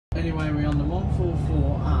anyway, we're on the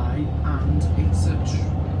 144A, and it's a.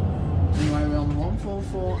 Anyway, we're on the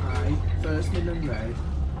 144A, First Midland Red,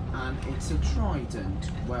 and it's a Trident.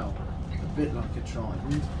 Well, a bit like a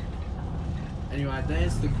Trident. Anyway,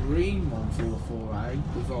 there's the green 144A,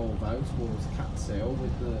 the Volvo towards Catsill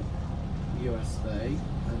with the USB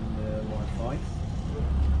and the Wi-Fi.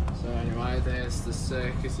 So anyway, there's the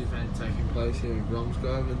circus event taking place here in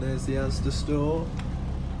Bromsgrove, and there's the Asda store.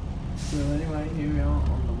 So anyway, here we are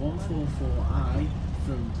on the 144A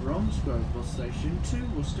from Bromsgrove bus station to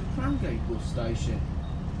Worcester Cramgate bus station,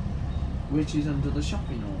 which is under the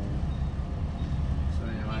shopping hall. So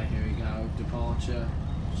anyway, here we go, departure,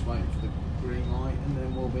 just waiting for the green light, and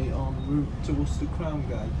then we'll be en route to Worcester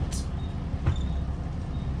Cramgate.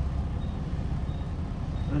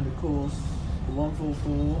 And of course, the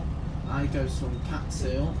 144A goes from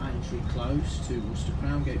Catsill, Aintree Close to Worcester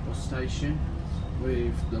Cramgate bus station,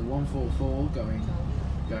 with the 144 going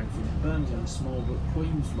from Birmingham Smallbrook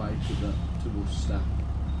Queensway to Worcester.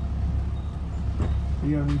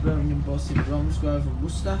 The only Birmingham bus in Bromsgrove and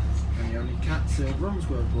Worcester, and the only Catsill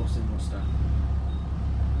Bromsgrove bus in Worcester.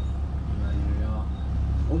 And there we are.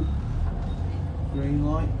 Oh, green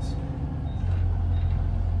light.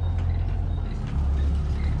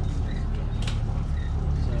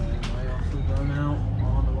 So anyway, off we go now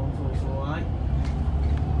on the 144A.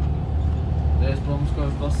 There's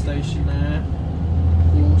Bromsgrove bus station there. Of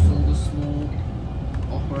course, all the small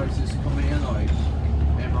operators come here, like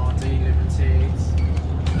MRD Limited,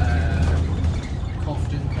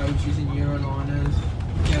 Cofton coaches and Euroliners,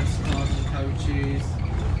 Jeff's Cars and Coaches,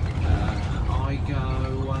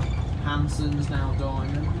 IGO, Hanson's now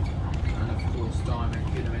Diamond, and of course Diamond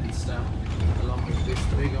Kidderminster, along with this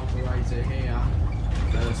big operator here,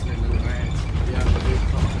 First Midland Red, the only big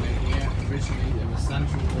company here. Originally there was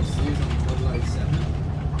Central buses on 007,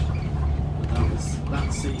 but that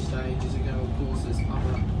ceased ages ago. Of course there's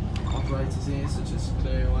other operators here such as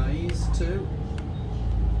Clearways too.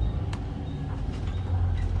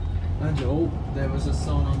 And oh, there was a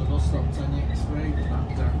sign on the bus stop 10x3, but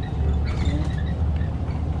that don't work no more.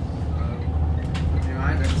 So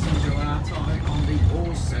anyway, let's enjoy our time on the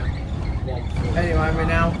awesome 144. Anyway, we're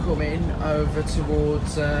now coming over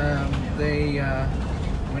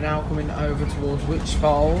towards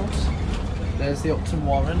Witchbold. There's the Upton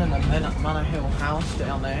Warren and the Manor Hill House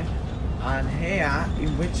down there. And here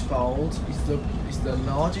in Witchbold is the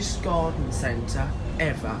largest garden centre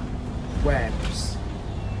ever, Webbs.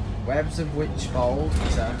 Webbs of Witchbold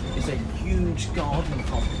is a huge garden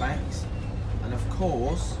complex, and of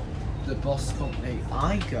course the bus company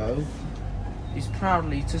IGO is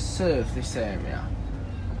proudly to serve this area.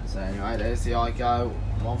 So anyway, there's the IGO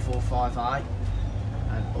 145A,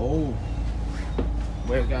 and oh,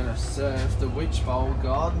 we're going to serve the Witchbold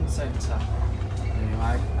Garden Centre.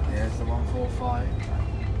 Anyway, there's the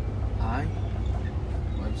 145A,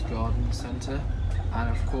 Webbs Garden Centre, and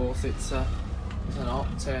of course it's an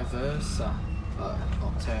Optare Versa,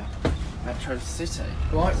 Optare Metro City.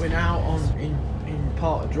 Right, we're now in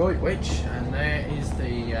part of Droitwich, and there is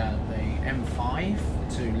the M5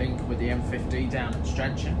 to link with the M50 down at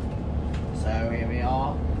Strensham. So here we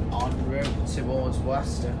are en route towards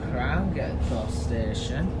Worcester Cramgate bus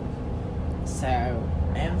station. So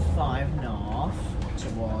M5 north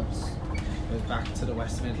goes back to the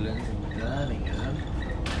West Midlands in Birmingham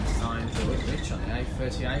and signed Droitwich on the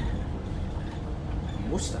A38 in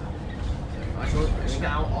Worcester. So we're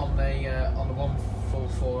now on the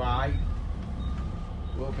 144A.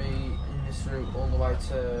 We'll be in this route all the way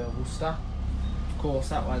to Worcester. Of course,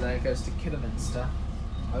 that way there goes to Kidderminster.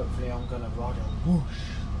 Hopefully I'm going to ride a whoosh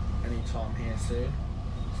anytime here soon.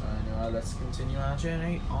 So anyway, let's continue our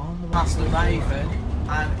journey on the past the Raven,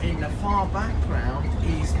 and in the far background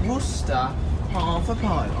is Worcester Harbour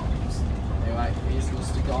Pylons. Anyway, here's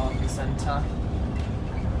Worcester Garden Centre.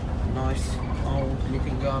 Nice old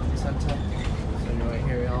looking garden centre. So anyway,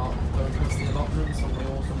 here we are going past the allotments on the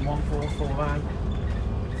awesome 144A.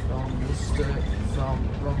 From Worcester, from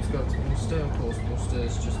Bromsgrove to Worcester. Of course,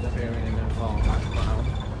 Worcester's just appearing in the far background.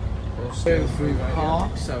 Worcester through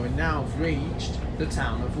Park, so we've now reached the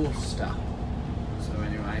town of Worcester. So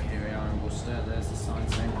anyway, here we are in Worcester. There's the sign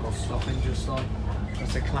saying bus stopping, just like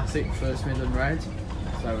that's a classic First Midland Red.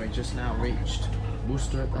 So we just now reached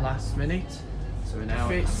Worcester at the last minute. So we're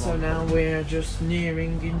now we're just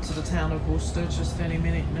nearing into the town of Worcester, just any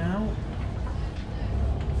minute now.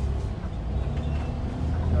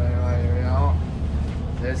 Here we are.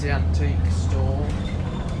 There's the antique store,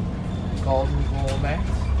 Golden Gourmet.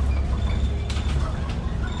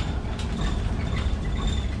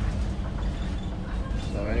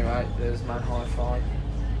 So anyway, there's Man Hi-Fi.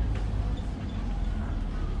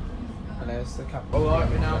 there's the cap. Alright,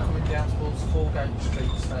 we're now coming down towards Foregate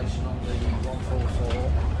Street station on the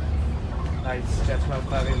 144. Ladies and gentlemen,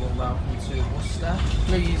 very well welcome to Worcester.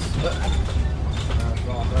 Please, please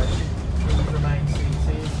remain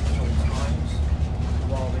seated at all times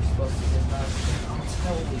while this bus is in motion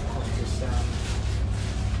until we put this down.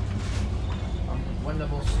 When the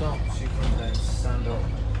bus stops, you can then stand up,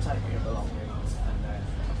 take your belongings, and then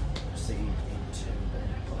proceed into the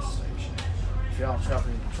bus station. If you are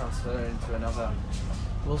transferring to another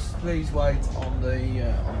bus, please wait on the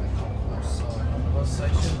concourse side on the bus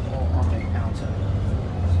station or on the outer.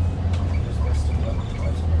 Just best to wait on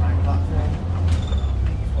the main platform.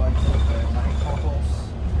 Wait on the main concourse.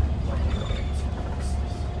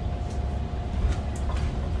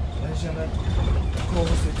 Ladies and gentlemen, of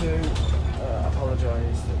course we do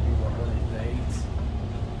apologise that we were running late.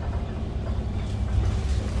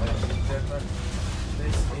 Ladies and gentlemen,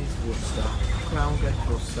 this is Worcester Crowngate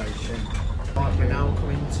bus station. Right, we're now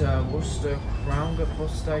coming to Worcester Crowngate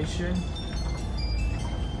bus station.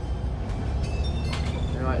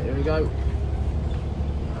 Right, here we go.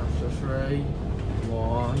 After 3,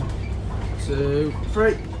 1, 2,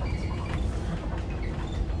 3.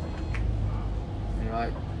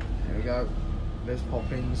 Right, here we go. There's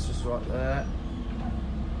Poppins just right there.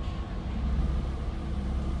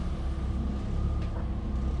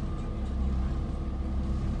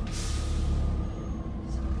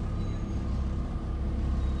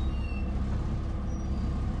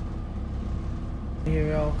 Here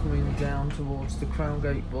we are coming down towards the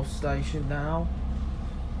Crowngate bus station now.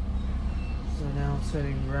 So now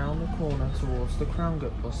turning round the corner towards the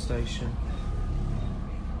Crowngate bus station.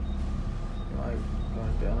 Right,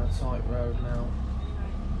 going down a tight road now.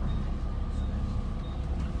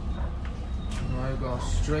 Right, we've got a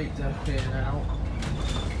straight deck here now.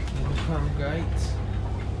 In the Crowngate.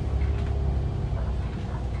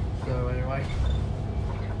 So anyway.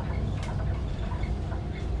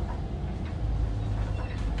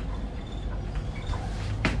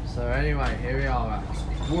 So anyway, here we are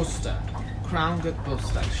at Worcester Crowngate bus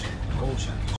station. All changed.